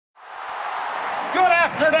Good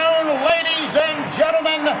afternoon, ladies and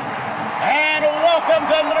gentlemen, and welcome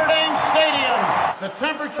to Notre Dame Stadium. The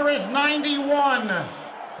temperature is 91.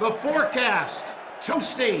 The forecast,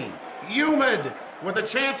 toasty, humid, with a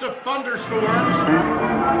chance of thunderstorms.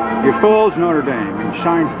 Your fool's Notre Dame and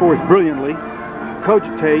shine forth brilliantly.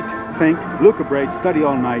 Cogitate, think, lucubrate, study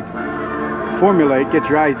all night, formulate, get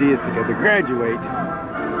your ideas together, graduate,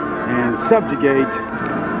 and subjugate.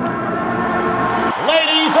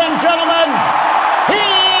 Ladies and gentlemen,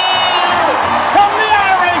 here come the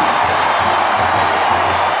Irish!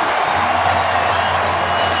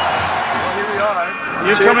 Here we are.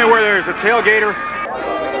 You tell me where there's a tailgater.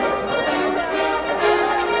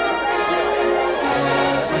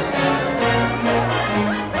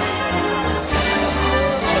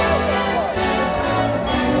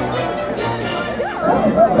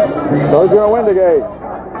 Who's going to win the game?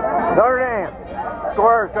 Notre Dame.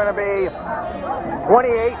 Score is going to be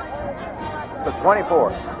 28 to 24.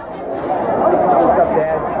 What's up,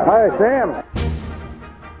 Dad? Hi, Sam.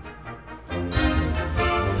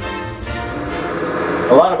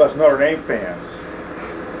 A lot of us Notre Dame fans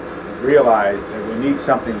realize that we need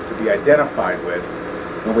something to be identified with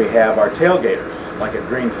when we have our tailgaters, like at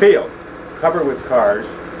Green Field, covered with cars,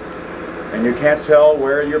 and you can't tell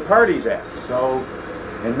where your party's at. So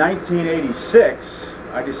in 1986,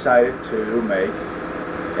 I decided to make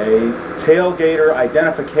a tailgater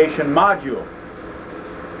identification module.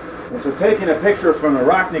 And so taking a picture from the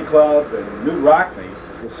Rockne Club and Knute Rockne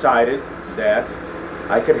decided that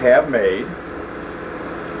I could have made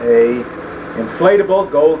a inflatable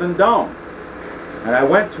golden dome. And I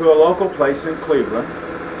went to a local place in Cleveland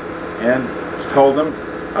and told them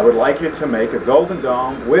I would like you to make a golden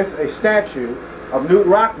dome with a statue of Knute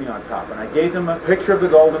Rockne on top. And I gave them a picture of the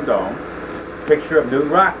golden dome, picture of Knute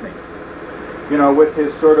Rockne, you know, with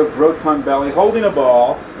his sort of rotund belly, holding a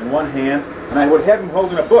ball in one hand, and I would have him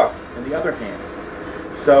holding a book in the other hand.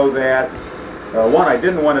 So that, one, I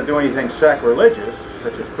didn't want to do anything sacrilegious,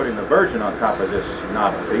 such as putting the Virgin on top of this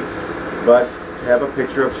novelty, but to have a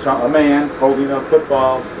picture of a man holding a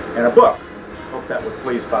football and a book. Hope that would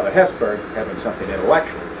please Father Hesburgh, having something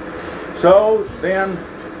intellectual. So then,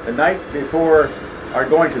 the night before our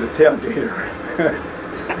going to the tailgater,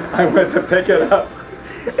 I went to pick it up,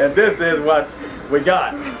 and this is what we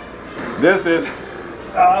got. This is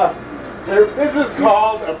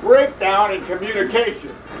called a breakdown in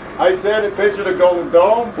communication. I said it pictured a golden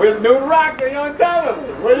dome with Knute Rockne on top of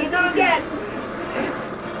it. What are you gonna get?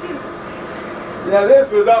 Yeah, this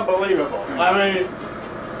was unbelievable. I mean,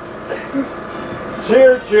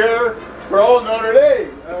 cheer, cheer for old Notre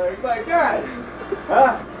Dame. My God,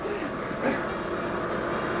 huh?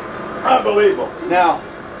 Unbelievable. Now,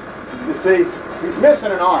 you see, he's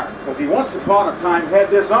missing an arm, because he once upon a time had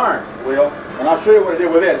this arm, Will, and I'll show you what he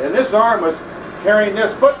did with it. And this arm was carrying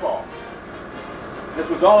this football. This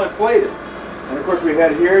was all inflated. And of course we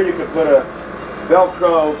had here, you could put a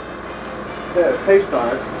Velcro paste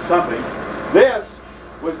on it, something. This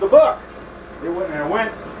was the book. It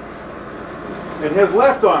went in his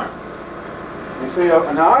left arm. You see,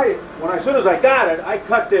 now as soon as I got it, I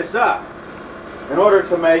cut this up in order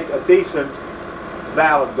to make a decent,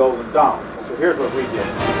 valid golden dome. So here's what we did.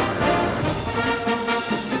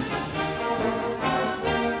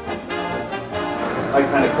 I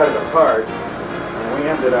kind of cut it apart, and we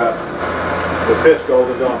ended up with this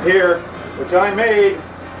golden dome here, which I made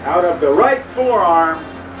out of the right forearm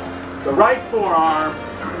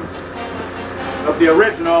of the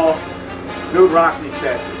original Knute Rockne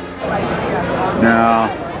statue. No,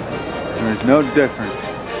 there's no difference.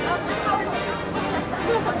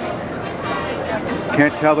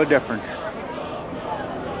 Can't tell the difference.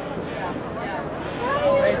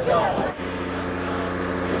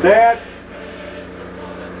 That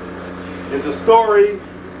is the story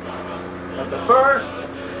of the first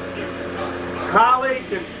college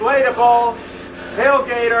inflatable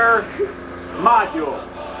tailgater module.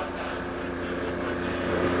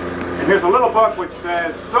 And here's a little book which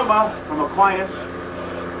says Summa from Aquinas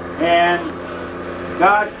and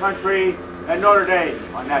God, Country, and Notre Dame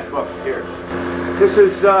on that book here. This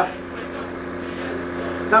is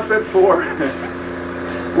something for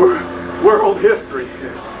world history.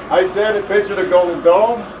 I said it pictured a golden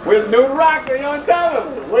dome with Knute Rockne on top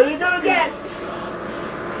of it. What are you going to get?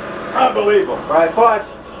 Unbelievable. But I thought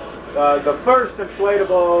the first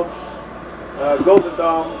inflatable golden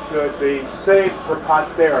dome should be saved for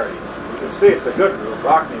posterity. You can see it's a good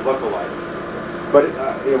Rockne look-alike. But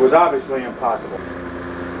it was obviously impossible.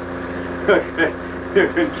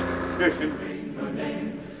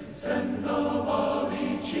 Send the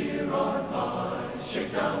volley, cheer on high,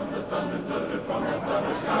 shake down the thunder from the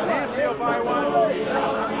thunder sky.